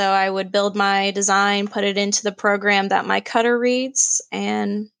program. So I would build my design, put it into the program that my cutter reads,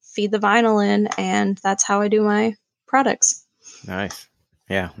 and feed the vinyl in. And that's how I do my products. Nice.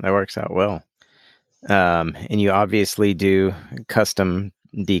 Yeah, that works out well. And you obviously do custom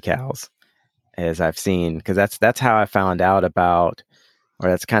decals, as I've seen, because that's how I found out about, or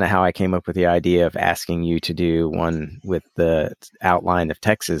that's kind of how I came up with the idea of asking you to do one with the outline of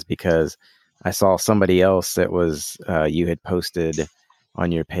Texas, because I saw somebody else that was you had posted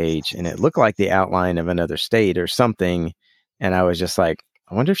on your page, and it looked like the outline of another state or something, and I was just like,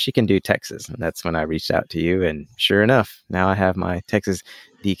 I wonder if she can do Texas. And that's when I reached out to you, and sure enough, now I have my Texas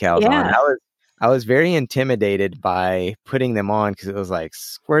decals on. I was very intimidated by putting them on because it was like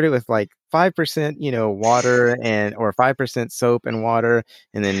squirted with like 5%, water or 5% soap and water,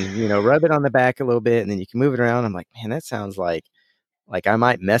 and then, rub it on the back a little bit, and then you can move it around. I'm like, man, that sounds like I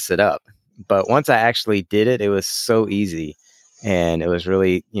might mess it up. But once I actually did it, it was so easy. And it was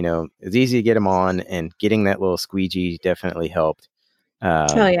really, it was easy to get them on, and getting that little squeegee definitely helped.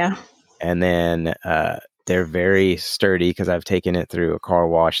 Oh, yeah. And then they're very sturdy because I've taken it through a car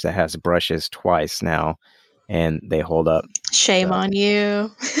wash that has brushes twice now, and they hold up. Shame on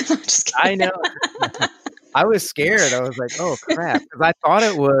you. Just I know. I was scared. I was like, oh, crap. Because I thought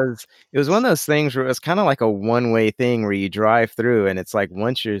it was one of those things where it was kind of like a one-way thing where you drive through, and it's like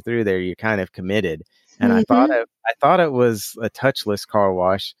once you're through there, you're kind of committed. And I thought it was a touchless car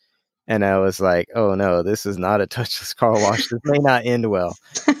wash. And I was like, oh, no, this is not a touchless car wash. This may not end well.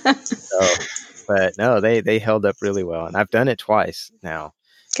 But no, they held up really well. And I've done it twice now.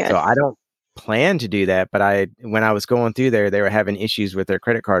 Good. So I don't plan to do that. But when I was going through there, they were having issues with their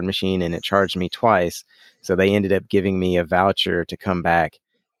credit card machine, and it charged me twice. So they ended up giving me a voucher to come back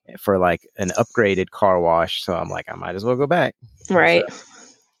for like an upgraded car wash. So I'm like, I might as well go back. Right. So,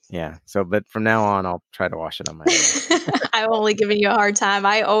 yeah. So, but from now on, I'll try to wash it on my own. I'm only giving you a hard time.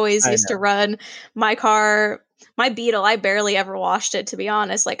 I always used to run my car, my Beetle. I barely ever washed it, to be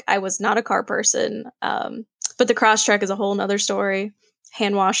honest. Like, I was not a car person. But the Crosstrek is a whole nother story.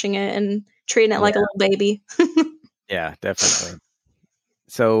 Hand washing it and treating it like a little baby. Yeah, definitely.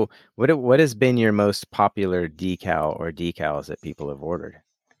 So what has been your most popular decal or decals that people have ordered?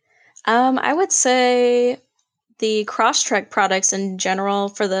 I would say the Crosstrek products in general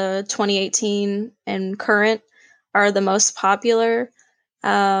for the 2018 and current are the most popular,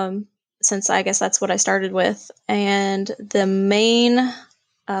 since I guess that's what I started with. And the main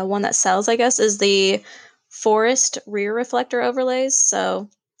one that sells, I guess, is the forest rear reflector overlays. So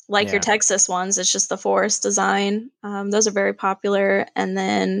like your Texas ones, it's just the forest design. Those are very popular. And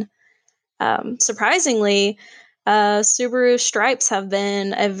then surprisingly, Subaru stripes have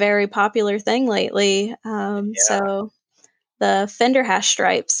been a very popular thing lately. So the fender hash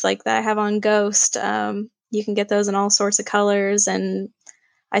stripes like that I have on Ghost, you can get those in all sorts of colors, and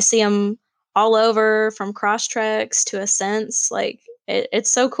I see them all over, from Crosstreks to Ascents. Like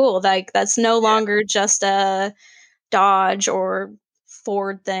it's so cool. Like that's no longer just a Dodge or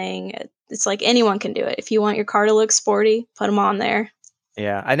Ford thing. It's like anyone can do it. If you want your car to look sporty, put them on there.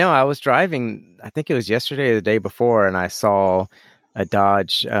 Yeah, I know. I was driving, I think it was yesterday or the day before, and I saw a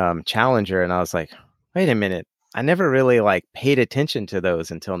Dodge Challenger, and I was like, wait a minute. I never really like paid attention to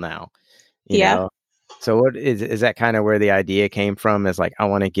those until now. You know? So what is that kind of where the idea came from? Is like, I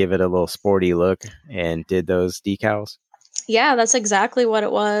want to give it a little sporty look and did those decals? Yeah, that's exactly what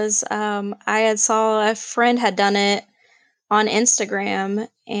it was. I had saw a friend had done it on Instagram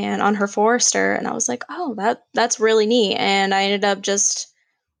and on her Forester, and I was like, "Oh, that's really neat." And I ended up just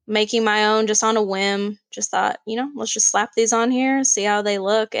making my own just on a whim. Just thought, let's just slap these on here, see how they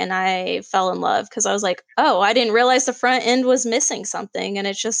look, and I fell in love because I was like, "Oh, I didn't realize the front end was missing something," and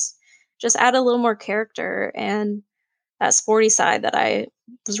it's just add a little more character and that sporty side that I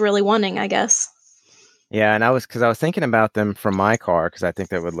was really wanting, I guess. Yeah, and because I was thinking about them for my car because I think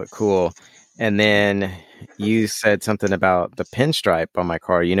that would look cool. And then you said something about the pinstripe on my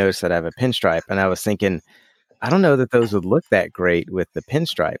car. You noticed that I have a pinstripe, and I was thinking, I don't know that those would look that great with the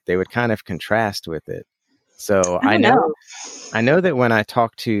pinstripe. They would kind of contrast with it. So I don't know. I know that when I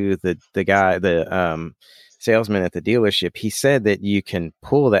talked to the guy, the salesman at the dealership, he said that you can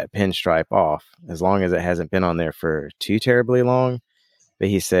pull that pinstripe off as long as it hasn't been on there for too terribly long. But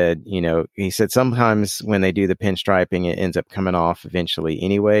he said, sometimes when they do the pinstriping, it ends up coming off eventually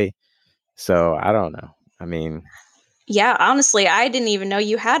anyway. So I don't know. I mean, Yeah, honestly, I didn't even know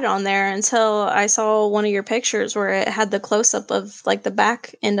you had it on there until I saw one of your pictures where it had the close up of like the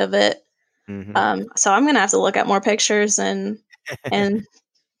back end of it. mhm. So I'm gonna have to look at more pictures and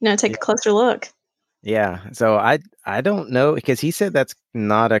take a closer look. Yeah. So I don't know because he said that's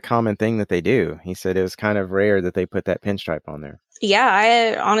not a common thing that they do. He said it was kind of rare that they put that pinstripe on there. Yeah,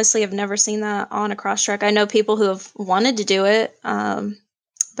 I honestly have never seen that on a Crosstrek. I know people who have wanted to do it,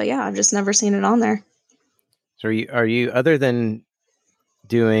 but yeah, I've just never seen it on there. So are you other than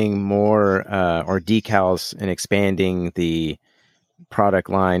doing more or decals and expanding the product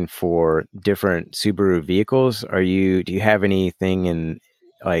line for different Subaru vehicles, do you have anything in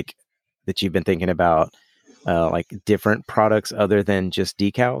like that you've been thinking about like different products other than just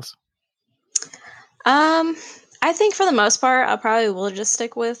decals? Um, I think for the most part, I probably will just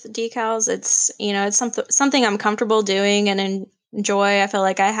stick with decals. It's something I'm comfortable doing and enjoy. I feel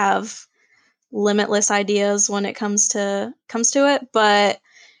like I have limitless ideas when it comes to it. But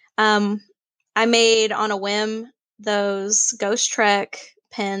um, I made on a whim those Ghost Trek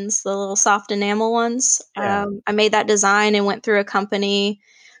pins, the little soft enamel ones. Yeah. I made that design and went through a company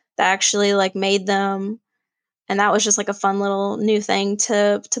that actually like made them, and that was just like a fun little new thing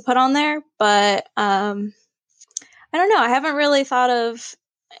to put on there. But I don't know. I haven't really thought of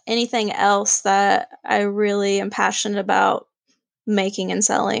anything else that I really am passionate about making and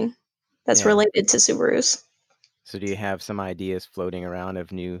selling that's Yeah. related to Subarus. So do you have some ideas floating around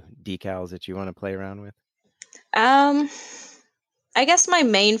of new decals that you want to play around with? Um, I guess my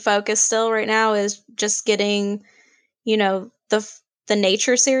main focus still right now is just getting, the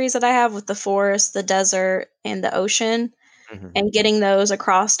nature series that I have with the forest, the desert, and the ocean, Hmm. and getting those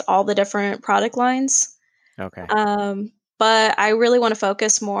across all the different product lines. Okay. But I really want to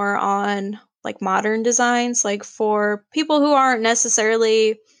focus more on like modern designs, like for people who aren't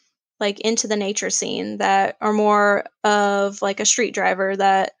necessarily like into the nature scene, that are more of like a street driver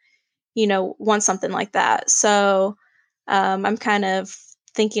that, wants something like that. So I'm kind of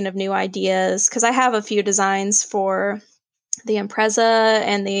thinking of new ideas because I have a few designs for the Impreza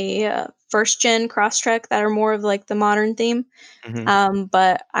and the first gen Crosstrek that are more of like the modern theme. Hmm.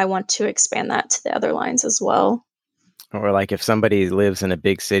 But I want to expand that to the other lines as well. Or like if somebody lives in a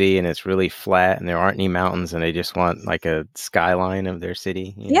big city and it's really flat and there aren't any mountains and they just want like a skyline of their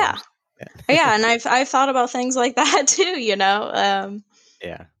city, or Yeah. something like Yeah, that. and I've thought about things like that too.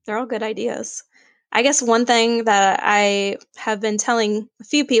 Yeah. They're all good ideas. I guess one thing that I have been telling a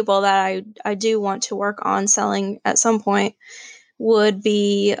few people that I do want to work on selling at some point would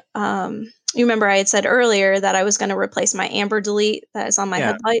be, you remember I had said earlier that I was going to replace my amber delete that is on my Yeah.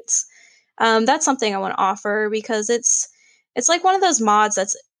 headlights. That's something I want to offer because it's like one of those mods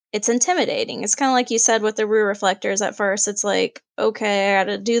it's intimidating. It's kind of like you said with the rear reflectors at first. It's like, okay, I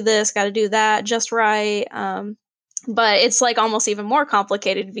got to do this, got to do that just right. But it's like almost even more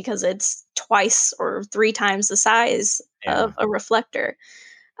complicated because it's twice or three times the size Yeah. of a reflector.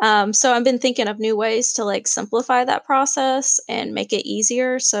 So I've been thinking of new ways to like simplify that process and make it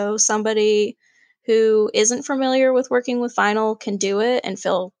easier so somebody who isn't familiar with working with vinyl can do it and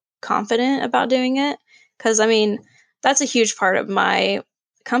feel confident about doing it. Because I mean, that's a huge part of my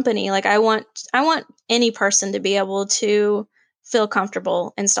company. Like I want any person to be able to feel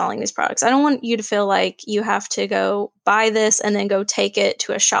comfortable installing these products. I don't want you to feel like you have to go buy this and then go take it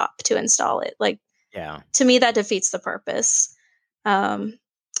to a shop to install it. Like Yeah. to me, that defeats the purpose. Um,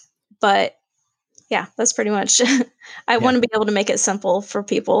 but yeah, that's pretty much I Yeah. want to be able to make it simple for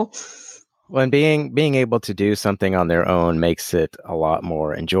people. Well, and being able to do something on their own makes it a lot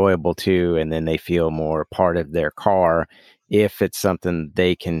more enjoyable too, and then they feel more part of their car if it's something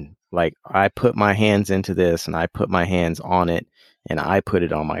they can like. I put my hands into this, and I put my hands on it, and I put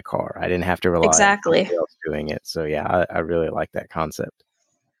it on my car. I didn't have to rely on Exactly. somebody else doing it. So yeah, I really like that concept.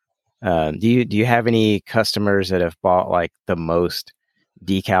 Do you have any customers that have bought like the most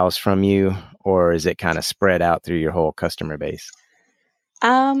decals from you, or is it kind of spread out through your whole customer base?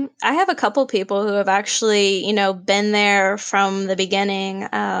 I have a couple people who have actually, been there from the beginning.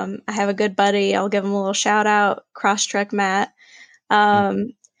 I have a good buddy. I'll give him a little shout out, Crosstrek Matt. Mm. Um,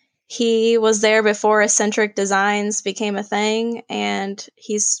 he was there before Eccentric Designs became a thing, and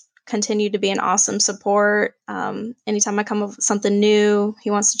he's continued to be an awesome support. Anytime I come up with something new, he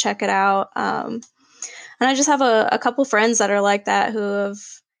wants to check it out. And I just have a couple friends that are like that who have,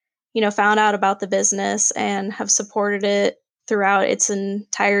 found out about the business and have supported it throughout its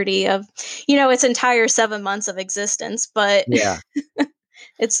entirety of, its entire 7 months of existence. But Yeah.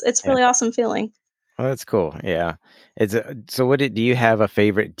 it's Yeah. really awesome feeling. Oh, that's cool. Yeah. So do you have a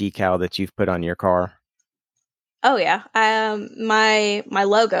favorite decal that you've put on your car? Oh yeah. My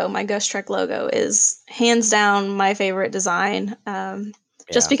logo, my Ghost Trek logo is hands down my favorite design.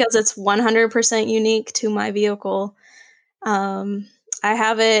 Just Yeah. because it's 100% unique to my vehicle. I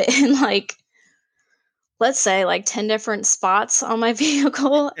have it in like, let's say like 10 different spots on my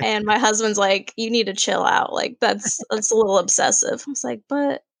vehicle, and my husband's like, you need to chill out. Like that's a little obsessive. I was like,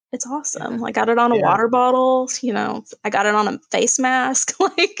 but it's awesome. Yeah. I got it on a Yeah. water bottle, I got it on a face mask.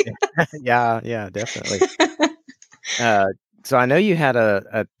 Like Yeah, yeah, definitely. Uh, so I know you had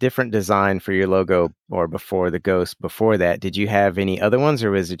a different design for your logo or before the Ghost. Before that, did you have any other ones or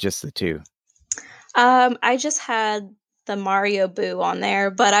was it just the two? I just had the Mario Boo on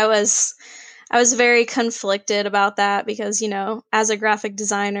there, but I was very conflicted about that because, as a graphic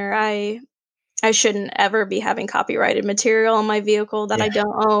designer, I shouldn't ever be having copyrighted material on my vehicle that Yeah. I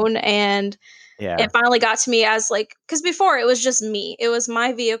don't own. And Yeah. it finally got to me as like, because before it was just me, it was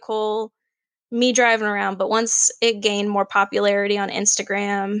my vehicle, me driving around. But once it gained more popularity on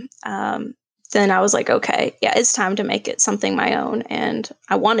Instagram, then I was like, okay, yeah, it's time to make it something my own. And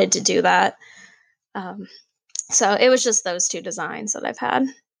I wanted to do that. Um, so it was just those two designs that I've had.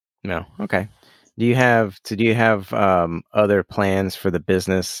 No. Okay. Do you have other plans for the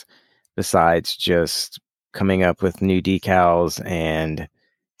business besides just coming up with new decals and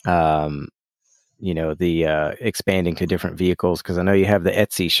um the expanding to different vehicles? Because I know you have the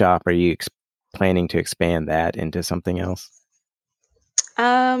Etsy shop. Are you planning to expand that into something else?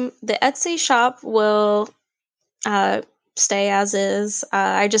 The Etsy shop will uh, stay as is.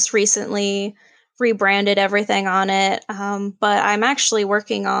 I just recently rebranded everything on it, but I'm actually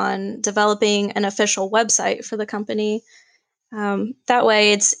working on developing an official website for the company. That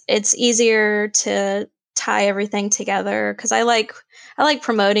way, it's easier to tie everything together because I like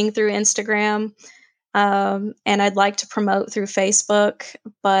promoting through Instagram, and I'd like to promote through Facebook,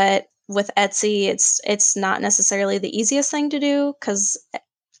 but with Etsy, it's not necessarily the easiest thing to do because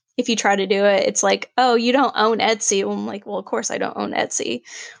if you try to do it, it's like, oh, you don't own Etsy. Well, I'm like, well, of course I don't own Etsy.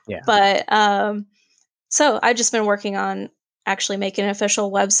 Yeah. But so I've just been working on actually making an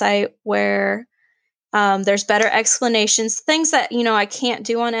official website where there's better explanations, things that I can't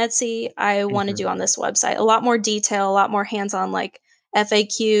do on Etsy. I want to Mhm. do on this website. A lot more detail, a lot more hands-on, like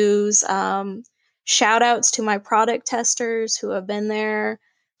FAQs, shout outs to my product testers who have been there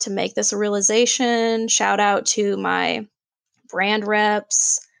to make this a realization. Shout out to my brand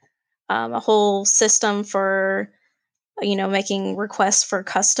reps, a whole system for making requests for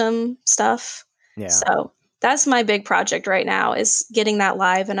custom stuff. Yeah. So that's my big project right now is getting that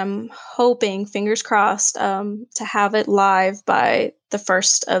live, and I'm hoping, fingers crossed, to have it live by the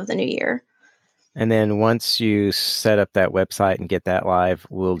first of the new year. And then once you set up that website and get that live,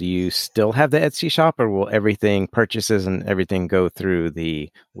 will you still have the Etsy shop or will everything, purchases and everything, go through the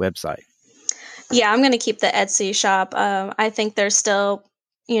website? Yeah, I'm going to keep the Etsy shop. I think there's still,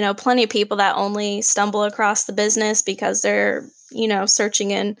 plenty of people that only stumble across the business because they're,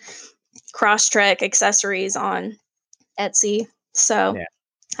 searching in Crosstrek accessories on Etsy. So Yeah.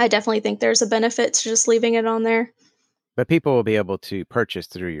 I definitely think there's a benefit to just leaving it on there. But people will be able to purchase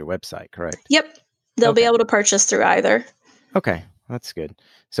through your website, correct? Yep. They'll be Okay. able to purchase through either. Okay. That's good.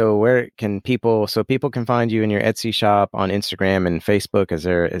 So people can find you in your Etsy shop on Instagram and Facebook? Is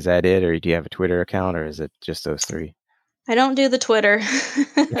that it? Or do you have a Twitter account or is it just those three? I don't do the Twitter.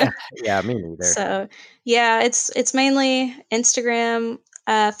 Yeah. Yeah, me neither. So, yeah, it's mainly Instagram.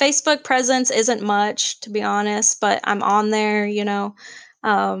 Facebook presence isn't much, to be honest, but I'm on there.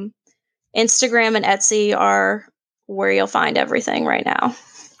 Um, Instagram and Etsy are where you'll find everything right now.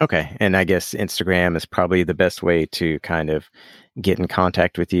 Okay. And I guess Instagram is probably the best way to kind of get in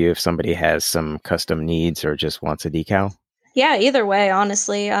contact with you if somebody has some custom needs or just wants a decal. Yeah, either way,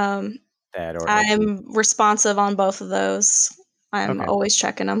 honestly. That or I'm responsive on both of those. I'm okay. always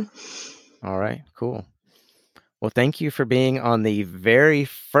checking them. All right. Cool. Well, thank you for being on the very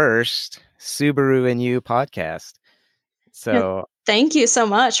first Subaru and You podcast. Yeah, So, thank you so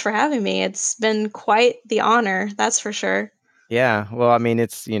much for having me. It's been quite the honor, that's for sure. yeah, well, I mean,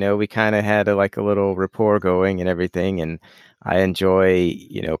 it's, we kind of had like a little rapport going and everything. And I enjoy,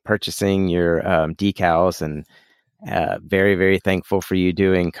 purchasing your decals and very, very thankful for you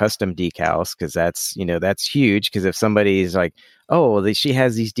doing custom decals because that's huge. Because if somebody's like, oh, well, she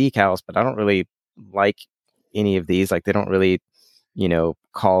has these decals, but I don't really like any of these, like they don't really,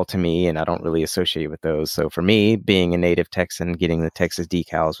 call to me and I don't really associate with those. So for me, being a native Texan, getting the Texas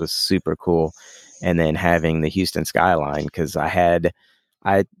decals was super cool. And then having the Houston skyline because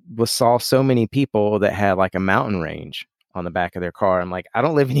saw so many people that had like a mountain range on the back of their car. I'm like, I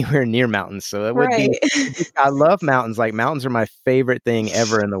don't live anywhere near mountains, so it would be. Right. I love mountains. Like mountains are my favorite thing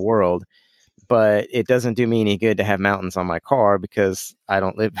ever in the world. But it doesn't do me any good to have mountains on my car because I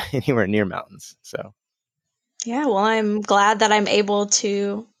don't live anywhere near mountains. So Yeah, well, I'm glad that I'm able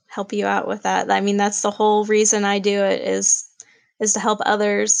to help you out with that. I mean, that's the whole reason I do it is to help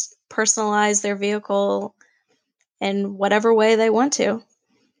others personalize their vehicle in whatever way they want to.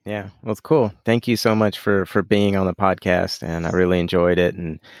 yeah, well, it's cool. Thank you so much for being on the podcast, and I really enjoyed it.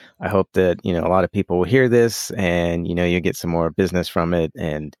 And I hope that a lot of people will hear this, and you get some more business from it,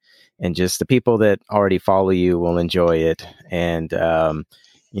 and just the people that already follow you will enjoy it, and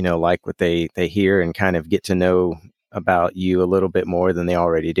like what they hear and kind of get to know about you a little bit more than they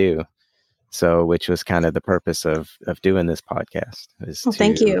already do. So, which was kind of the purpose of doing this podcast. Well,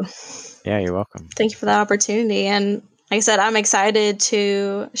 thank you. Yeah, you're welcome. Thank you for that opportunity. And like I said, I'm excited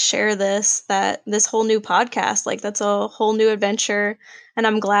to share this whole new podcast. Like that's a whole new adventure. And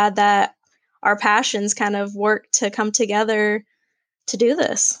I'm glad that our passions kind of work to come together to do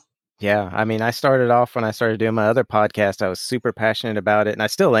this. Yeah. I mean, I started off when I started doing my other podcast, I was super passionate about it and I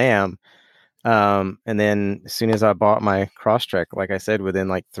still am. And then as soon as I bought my Crosstrek, like I said, within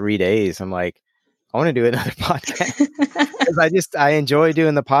like 3 days, I'm like, I want to do another podcast because I enjoy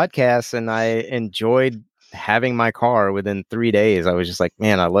doing the podcast and I enjoyed having my car within 3 days. I was just like,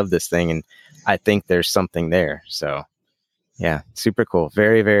 man, I love this thing. And I think there's something there. So yeah, super cool.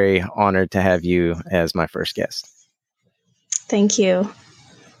 Very, very honored to have you as my first guest. Thank you.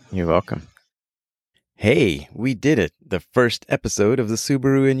 You're welcome. Hey, we did it. The first episode of the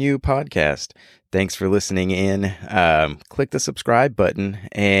Subaru and You podcast. Thanks for listening in. Click the subscribe button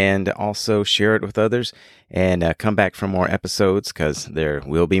and also share it with others and come back for more episodes because there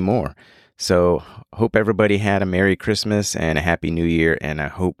will be more. So hope everybody had a Merry Christmas and a Happy New Year. And I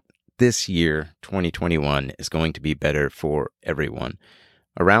hope this year, 2021, is going to be better for everyone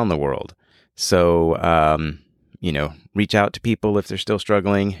around the world. So, reach out to people if they're still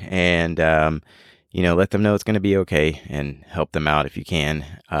struggling and, let them know it's going to be okay and help them out if you can.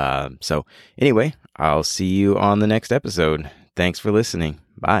 So anyway, I'll see you on the next episode. Thanks for listening.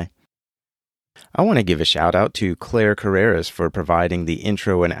 Bye. I want to give a shout out to Claire Carreras for providing the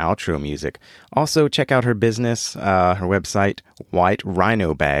intro and outro music. Also, check out her business, her website, White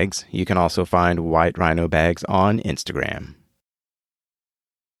Rhino Bags. You can also find White Rhino Bags on Instagram.